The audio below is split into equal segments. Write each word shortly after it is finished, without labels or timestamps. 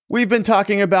We've been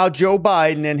talking about Joe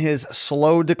Biden and his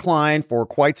slow decline for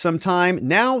quite some time.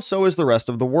 Now, so is the rest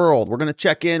of the world. We're going to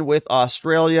check in with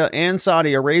Australia and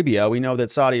Saudi Arabia. We know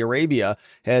that Saudi Arabia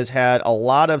has had a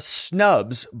lot of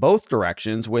snubs both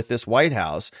directions with this White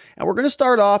House. And we're going to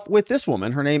start off with this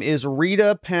woman. Her name is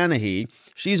Rita Panahi.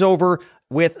 She's over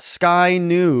with Sky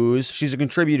News. She's a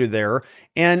contributor there.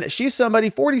 And she's somebody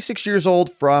 46 years old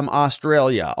from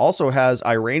Australia, also has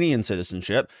Iranian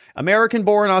citizenship,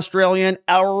 American-born Australian,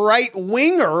 a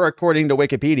right-winger, according to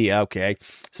Wikipedia, okay,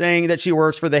 saying that she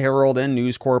works for the Herald and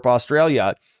News Corp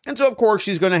Australia. And so, of course,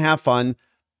 she's going to have fun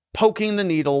poking the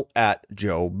needle at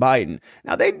Joe Biden.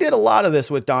 Now, they did a lot of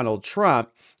this with Donald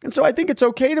Trump. And so I think it's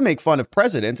okay to make fun of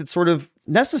presidents. It's sort of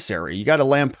necessary. You got to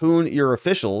lampoon your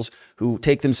officials who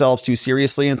take themselves too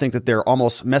seriously and think that they're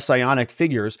almost messianic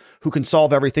figures who can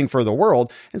solve everything for the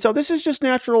world. And so this is just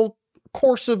natural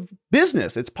course of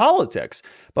business. It's politics.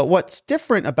 But what's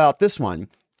different about this one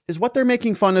is what they're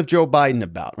making fun of Joe Biden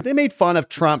about. They made fun of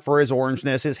Trump for his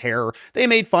orangeness, his hair. They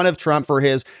made fun of Trump for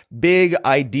his big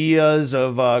ideas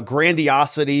of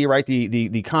grandiosity, right?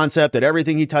 The concept that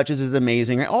everything he touches is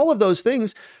amazing. Right? All of those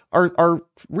things are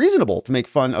reasonable to make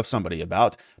fun of somebody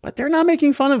about, but they're not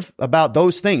making fun about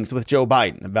those things with Joe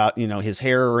Biden, about, his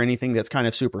hair or anything that's kind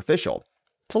of superficial.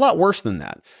 It's a lot worse than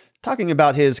that. Talking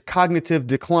about his cognitive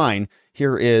decline,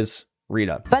 here is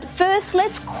Rita. But first,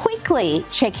 let's quickly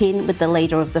check in with the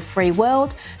leader of the free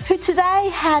world, who today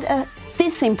had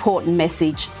this important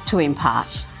message to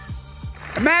impart.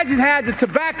 Imagine had the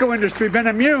tobacco industry been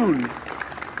immune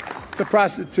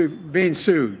to being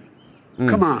sued.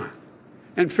 Come on.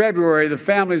 In February, the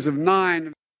families of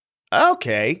 9...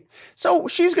 Okay, so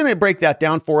she's going to break that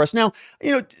down for us. Now,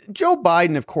 Joe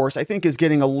Biden, of course, I think is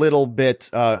getting a little bit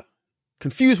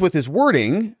confused with his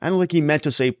wording. I don't think he meant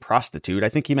to say prostitute. I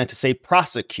think he meant to say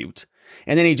prosecute.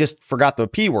 And then he just forgot the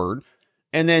P word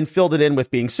and then filled it in with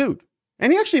being sued.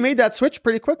 And he actually made that switch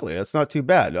pretty quickly. That's not too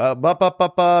bad.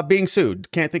 Being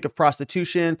sued. Can't think of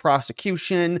prostitution,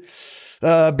 prosecution,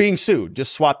 being sued.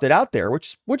 Just swapped it out there,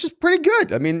 which is pretty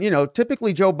good. I mean,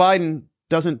 typically Joe Biden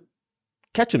doesn't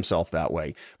catch himself that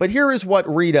way. But here is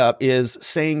what Rita is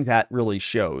saying that really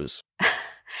shows.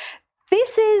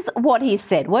 This is what he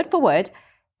said, word for word.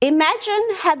 Imagine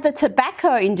had the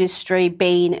tobacco industry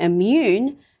been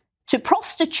immune to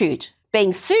prostitute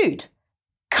being sued.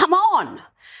 Come on.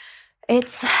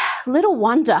 It's little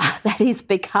wonder that he's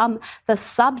become the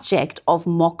subject of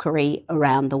mockery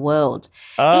around the world.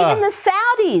 Even the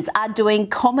Saudis are doing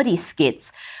comedy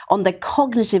skits on the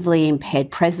cognitively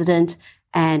impaired president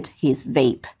and his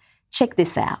Veep. Check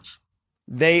this out.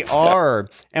 They are.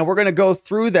 And we're going to go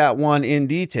through that one in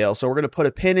detail. So we're going to put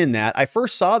a pin in that. I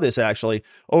first saw this actually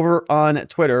over on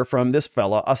Twitter from this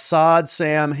fella, Assad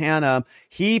Sam Hanna.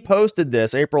 He posted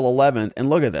this April 11th. And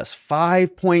look at this,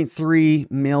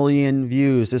 5.3 million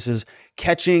views. This is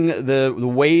catching the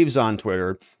waves on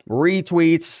Twitter.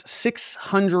 Retweets,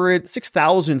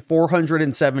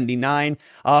 6,479,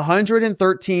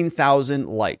 113,000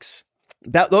 likes.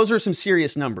 Those are some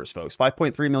serious numbers, folks.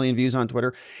 5.3 million views on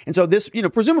Twitter. And so this,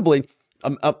 presumably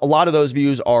a lot of those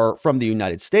views are from the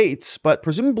United States, but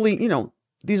presumably,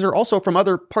 these are also from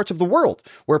other parts of the world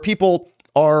where people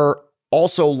are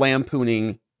also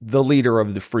lampooning the leader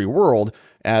of the free world,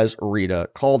 as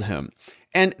Rita called him.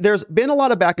 And there's been a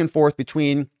lot of back and forth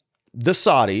between the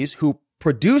Saudis who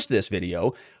produced this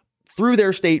video through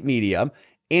their state media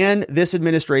and this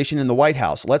administration in the White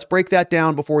House. Let's break that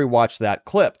down before we watch that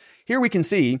clip. Here we can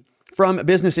see from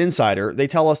Business Insider, they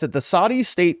tell us that the Saudi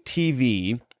state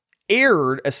TV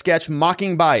aired a sketch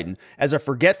mocking Biden as a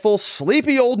forgetful,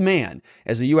 sleepy old man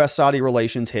as the U.S.-Saudi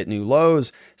relations hit new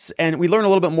lows. And we learn a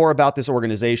little bit more about this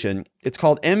organization. It's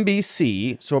called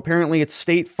MBC. So apparently it's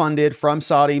state-funded from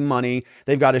Saudi money.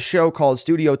 They've got a show called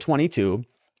Studio 22.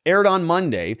 Aired on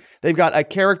Monday. They've got a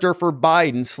character for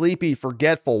Biden, sleepy,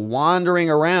 forgetful, wandering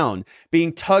around,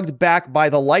 being tugged back by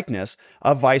the likeness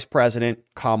of Vice President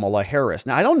Kamala Harris.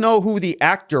 Now, I don't know who the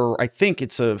actor, I think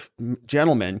it's a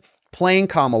gentleman playing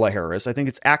Kamala Harris. I think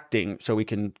it's acting, so we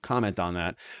can comment on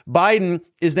that. Biden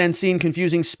is then seen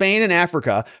confusing Spain and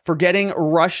Africa, forgetting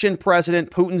Russian President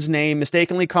Putin's name,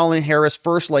 mistakenly calling Harris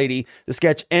First Lady. The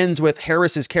sketch ends with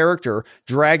Harris's character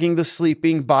dragging the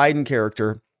sleeping Biden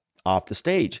character off the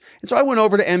stage. And so I went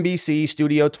over to NBC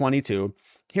Studio 22.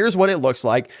 Here's what it looks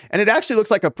like. And it actually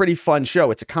looks like a pretty fun show.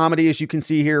 It's a comedy, as you can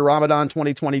see here, Ramadan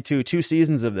 2022, 2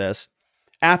 seasons of this.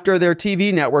 After their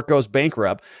TV network goes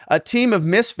bankrupt, a team of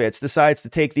misfits decides to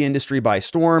take the industry by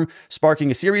storm, sparking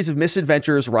a series of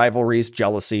misadventures, rivalries,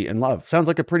 jealousy, and love. Sounds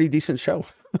like a pretty decent show.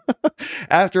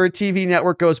 After a TV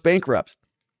network goes bankrupt.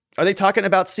 Are they talking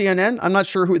about CNN? I'm not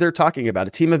sure who they're talking about.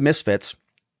 A team of misfits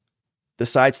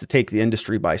decides to take the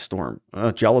industry by storm.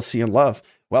 Jealousy and love.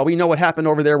 Well, we know what happened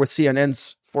over there with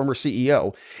CNN's former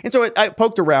CEO. And so I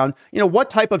poked around, what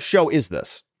type of show is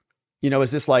this?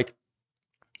 Is this like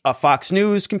a Fox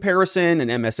News comparison, an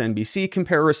MSNBC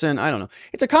comparison? I don't know.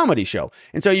 It's a comedy show.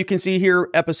 And so you can see here,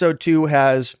 episode 2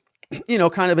 has,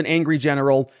 kind of an angry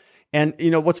general. And,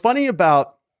 what's funny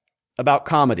about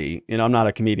comedy, I'm not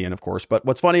a comedian, of course, but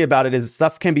what's funny about it is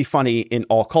stuff can be funny in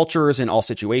all cultures, in all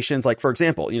situations. Like, for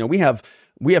example, we have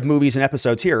movies and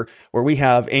episodes here where we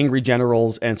have angry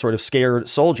generals and sort of scared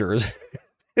soldiers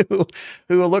who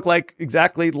look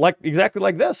exactly like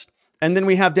this. And then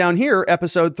we have down here,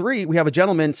 episode 3, we have a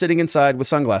gentleman sitting inside with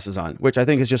sunglasses on, which I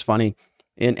think is just funny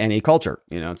in any culture.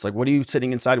 It's like, what are you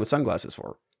sitting inside with sunglasses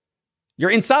for? You're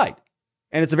inside.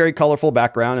 And it's a very colorful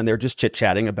background, and they're just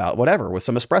chit-chatting about whatever with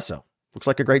some espresso. Looks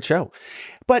like a great show.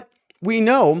 But we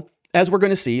know, as we're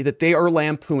going to see, that they are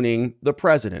lampooning the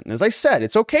president. And as I said,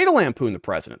 it's okay to lampoon the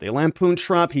president. They lampooned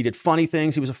Trump. He did funny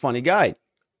things. He was a funny guy.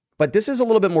 But this is a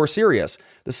little bit more serious.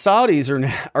 The Saudis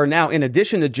are now, in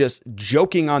addition to just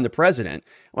joking on the president,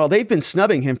 well, they've been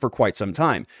snubbing him for quite some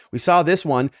time. We saw this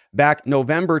one back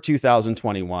November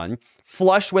 2021.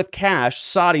 Flush with cash,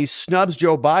 Saudi snubs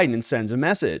Joe Biden and sends a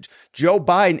message. Joe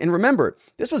Biden, and remember,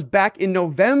 this was back in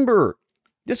November.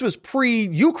 This was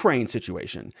pre-Ukraine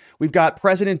situation. We've got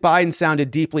President Biden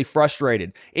sounded deeply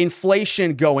frustrated.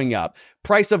 Inflation going up.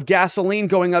 Price of gasoline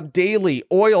going up daily.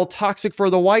 Oil toxic for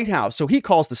the White House. So he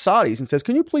calls the Saudis and says,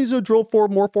 can you please drill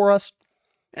more for us?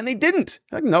 And they didn't.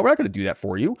 Like, no, we're not going to do that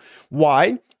for you.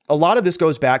 Why? A lot of this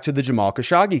goes back to the Jamal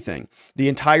Khashoggi thing. The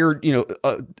entire,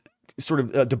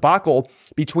 debacle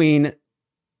between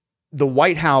the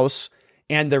White House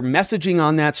and their messaging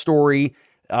on that story,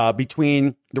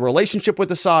 between the relationship with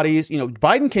the Saudis.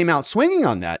 Biden came out swinging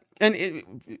on that. And,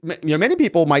 many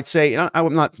people might say, and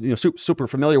I'm not super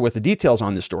familiar with the details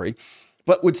on this story,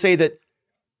 but would say that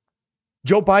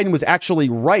Joe Biden was actually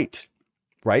right?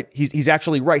 He's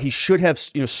actually right. He should have,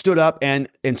 stood up and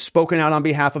spoken out on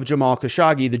behalf of Jamal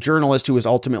Khashoggi, the journalist who was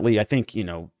ultimately, I think,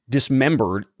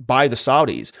 dismembered by the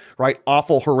Saudis, right?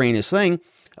 Awful, heinous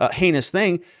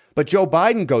thing. But Joe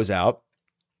Biden goes out,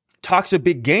 talks a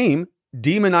big game,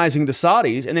 demonizing the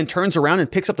Saudis, and then turns around and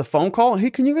picks up the phone call. Hey,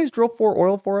 can you guys drill for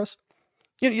oil for us?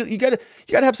 You gotta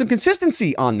have some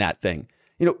consistency on that thing.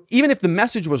 Even if the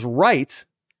message was right,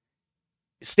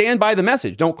 stand by the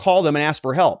message. Don't call them and ask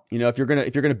for help. If you're gonna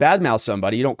badmouth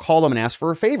somebody, you don't call them and ask for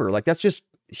a favor. Like, that's just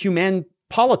human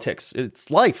politics.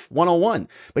 It's life 101.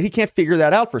 But he can't figure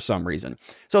that out for some reason.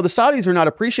 So the Saudis are not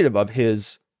appreciative of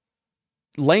his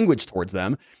language towards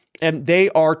them, and they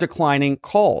are declining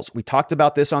calls. We talked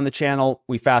about this on the channel.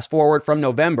 We fast forward from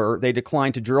November, they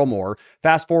declined to drill more.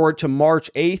 Fast forward to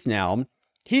March 8th now.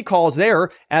 He calls there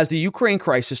as the Ukraine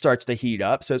crisis starts to heat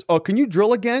up, says, oh, can you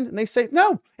drill again? And they say,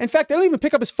 no. In fact, they don't even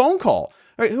pick up his phone call.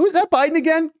 All right, who is that, Biden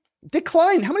again?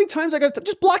 Decline. How many times I got to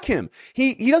just block him?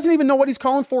 He doesn't even know what he's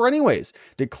calling for anyways.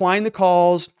 Decline the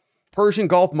calls. Persian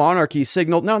Gulf monarchy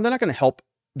signaled, no, they're not going to help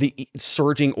the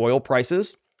surging oil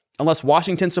prices unless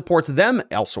Washington supports them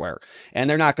elsewhere. And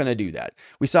they're not going to do that.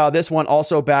 We saw this one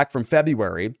also back from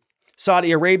February.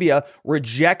 Saudi Arabia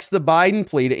rejects the Biden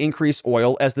plea to increase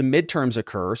oil as the midterms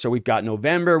occur. So we've got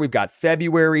November, we've got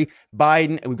February,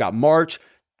 Biden, and we've got March,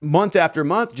 month after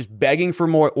month, just begging for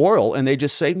more oil. And they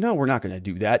just say, no, we're not going to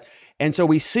do that. And so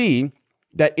we see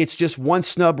that it's just one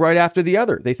snub right after the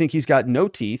other. They think he's got no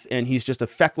teeth and he's just a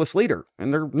feckless leader.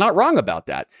 And they're not wrong about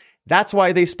that. That's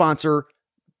why they sponsor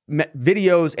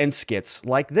videos and skits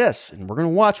like this. And we're going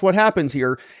to watch what happens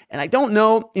here. And I don't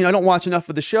know, I don't watch enough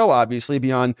of the show, obviously,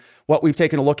 beyond what we've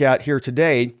taken a look at here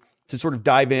today to sort of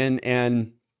dive in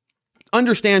and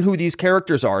understand who these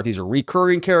characters are. These are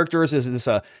recurring characters. Is this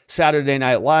a Saturday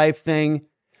Night Live thing?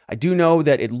 I do know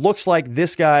that it looks like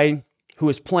this guy who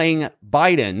is playing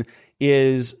Biden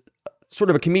is sort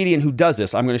of a comedian who does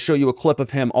this. I'm going to show you a clip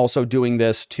of him also doing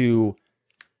this to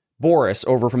Boris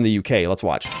over from the UK. Let's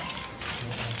watch.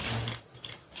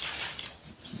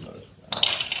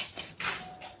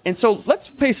 And so let's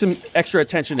pay some extra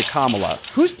attention to Kamala.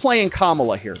 Who's playing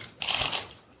Kamala here?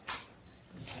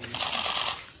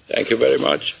 Thank you very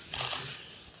much.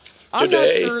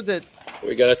 Today, not sure that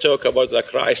we're going to talk about the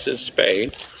crisis in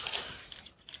Spain.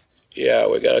 Yeah,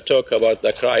 we're going to talk about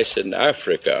the crisis in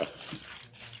Africa.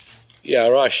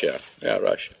 Russia.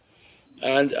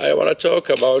 And I want to talk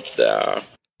about the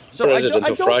president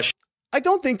of Russia. I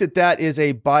don't think that is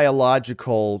a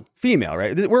biological female,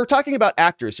 right? We're talking about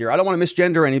actors here. I don't want to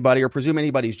misgender anybody or presume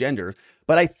anybody's gender,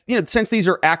 but since these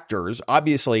are actors,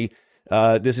 obviously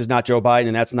this is not Joe Biden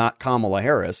and that's not Kamala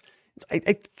Harris.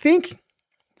 I think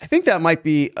that might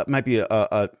be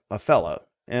a fella.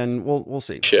 and we'll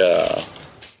see.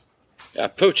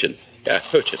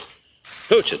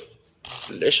 Putin,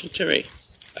 listen to me.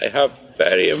 I have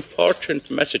very important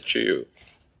message to you.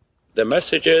 The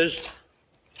message is,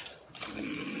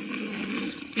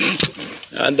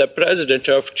 and the president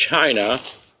of China,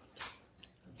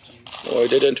 I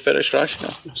didn't finish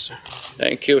Russia. Yes, sir.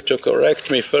 Thank you to correct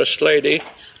me, First Lady.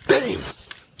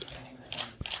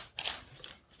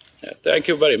 Thank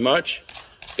you very much.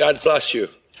 God bless you,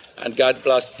 and God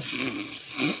bless.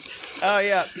 Oh,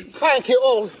 yeah. Thank you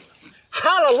all.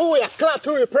 Hallelujah. Clap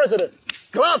to your president.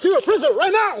 Clap to your president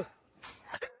right now.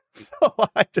 So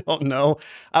I don't know,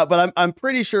 but I'm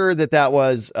pretty sure that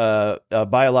was a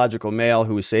biological male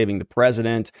who was saving the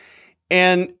president.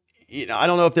 And, I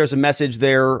don't know if there's a message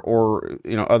there or,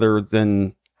 other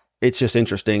than it's just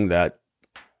interesting that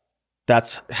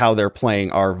that's how they're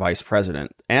playing our vice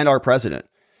president and our president.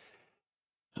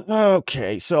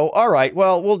 Okay, so, all right,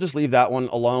 well, we'll just leave that one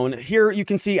alone. Here you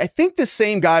can see, I think this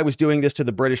same guy was doing this to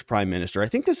the British Prime Minister. I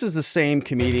think this is the same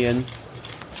comedian.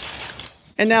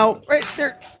 And now, right,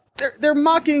 they're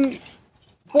mocking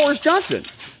Boris Johnson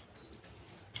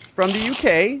from the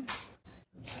UK.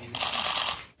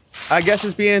 I guess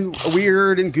is being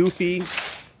weird and goofy.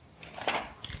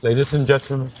 Ladies and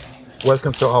gentlemen,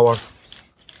 welcome to our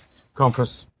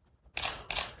conference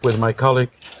with my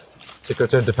colleague,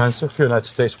 Secretary of Defense of the United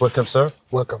States. Welcome, sir.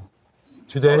 Welcome.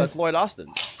 Today, that's Lloyd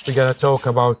Austin. We're going to talk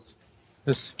about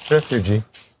this refugee.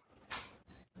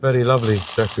 Very lovely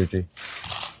refugee.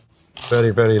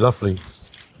 Very, very lovely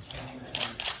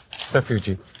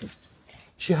refugee.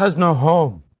 She has no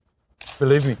home.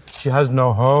 Believe me, she has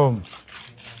no home.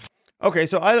 Okay,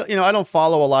 so I don't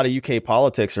follow a lot of UK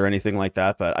politics or anything like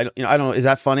that, but I don't know. Is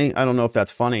that funny? I don't know if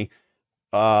that's funny.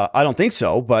 I don't think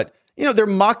so, but they're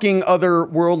mocking other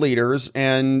world leaders,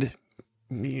 and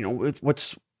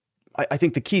I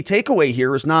think the key takeaway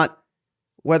here is not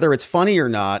whether it's funny or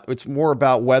not. It's more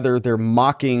about whether they're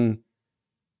mocking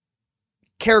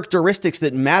characteristics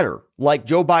that matter, like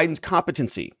Joe Biden's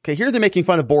competency. Okay, here they're making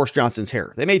fun of Boris Johnson's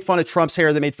hair. They made fun of Trump's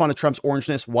hair. They made fun of Trump's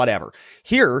orangeness, whatever.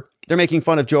 Here, they're making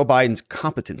fun of Joe Biden's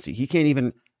competency. He can't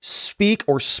even speak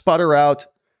or sputter out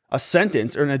a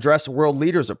sentence or address world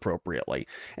leaders appropriately.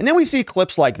 And then we see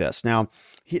clips like this. Now,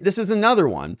 this is another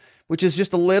one, which is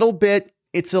just a little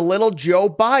Joe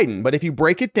Biden, but if you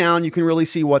break it down, you can really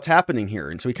see what's happening here.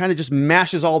 And so he kind of just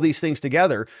mashes all these things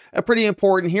together. A pretty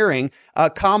important hearing.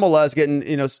 Kamala is getting,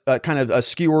 kind of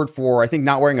skewered for, I think,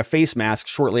 not wearing a face mask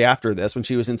shortly after this when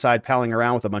she was inside palling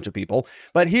around with a bunch of people.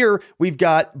 But here we've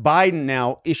got Biden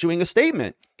now issuing a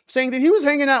statement saying that he was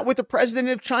hanging out with the president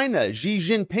of China, Xi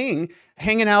Jinping,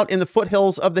 hanging out in the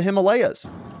foothills of the Himalayas.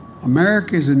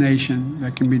 America is a nation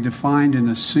that can be defined in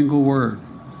a single word.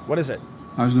 What is it?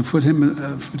 I was in the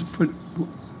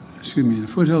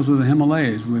foothills of the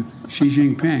Himalayas with Xi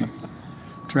Jinping,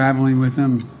 traveling with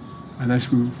him. I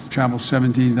actually traveled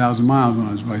 17,000 miles when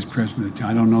I was vice president.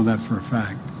 I don't know that for a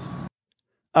fact.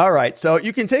 All right, so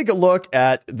you can take a look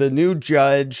at the new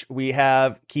judge. We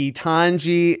have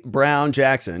Ketanji Brown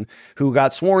Jackson, who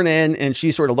got sworn in, and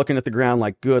she's sort of looking at the ground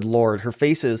like, good Lord. Her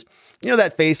face is,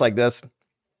 that face like this.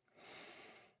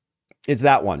 It's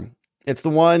that one. It's the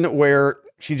one where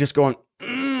she's just going,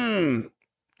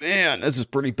 man, this is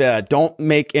pretty bad. Don't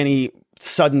make any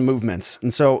sudden movements.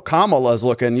 And so Kamala's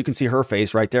looking, you can see her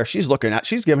face right there. She's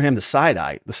giving him the side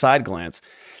eye, the side glance.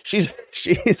 She's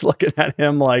looking at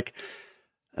him like,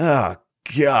 oh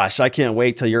gosh, I can't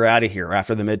wait till you're out of here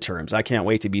after the midterms. I can't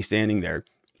wait to be standing there.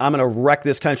 I'm going to wreck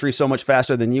this country so much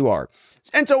faster than you are.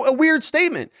 And so a weird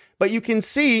statement, but you can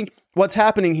see what's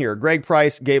happening here. Greg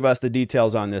Price gave us the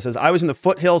details on this. As I was in the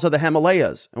foothills of the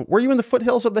Himalayas. Were you in the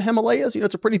foothills of the Himalayas?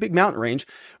 It's a pretty big mountain range.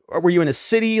 Or were you in a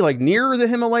city like near the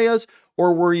Himalayas?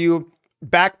 Or were you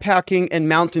backpacking and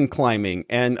mountain climbing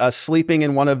and sleeping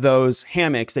in one of those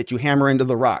hammocks that you hammer into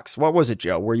the rocks? What was it,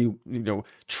 Joe? Were you,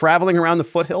 traveling around the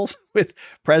foothills with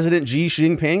President Xi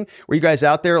Jinping? Were you guys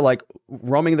out there like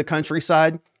roaming the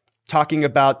countryside, talking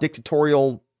about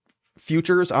dictatorial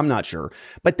futures? I'm not sure.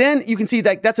 But then you can see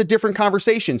that that's a different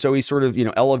conversation. So he's sort of,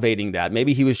 elevating that.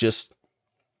 Maybe he was just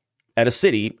at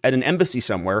an embassy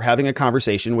somewhere, having a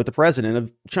conversation with the president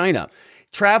of China,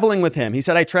 traveling with him. He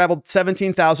said, I traveled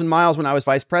 17,000 miles when I was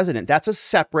vice president. That's a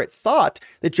separate thought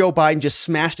that Joe Biden just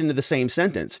smashed into the same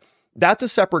sentence. That's a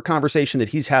separate conversation that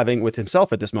he's having with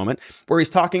himself at this moment, where he's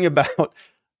talking about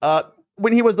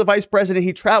when he was the vice president,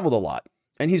 he traveled a lot.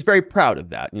 And he's very proud of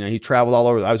that. He traveled all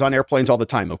over. I was on airplanes all the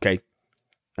time. Okay.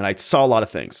 And I saw a lot of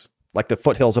things like the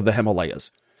foothills of the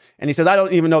Himalayas. And he says, I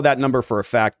don't even know that number for a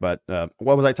fact, but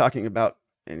what was I talking about?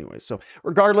 Anyway, so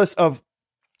regardless of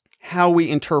how we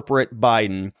interpret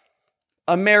Biden,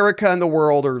 America and the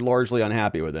world are largely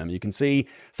unhappy with him. You can see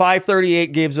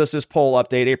 538 gives us this poll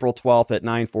update April 12th at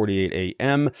 9:48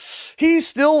 a.m. He's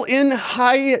still in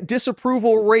high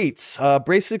disapproval rates,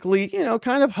 basically,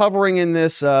 kind of hovering in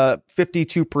this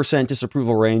 52%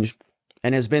 disapproval range,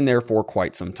 and has been there for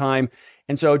quite some time.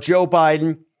 And so Joe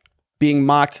Biden being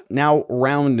mocked now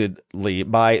roundedly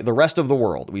by the rest of the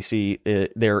world. We see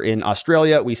there in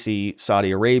Australia, we see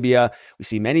Saudi Arabia, we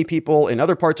see many people in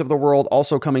other parts of the world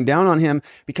also coming down on him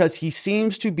because he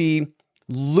seems to be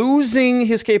losing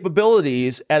his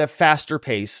capabilities at a faster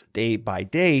pace day by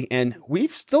day. And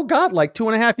we've still got like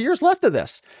 2.5 years left of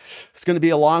this. It's going to be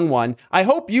a long one. I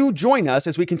hope you join us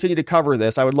as we continue to cover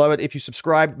this. I would love it if you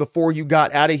subscribed before you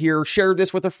got out of here, shared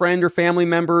this with a friend or family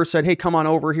member, said, hey, come on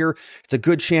over here. It's a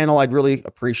good channel. I'd really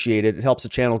appreciate it. It helps the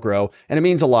channel grow. And it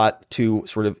means a lot to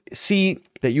sort of see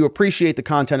that you appreciate the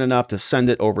content enough to send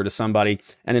it over to somebody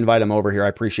and invite them over here. I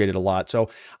appreciate it a lot. So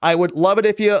I would love it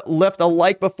if you left a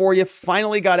like before you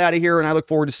finally got out of here, and I look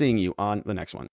forward to seeing you on the next one.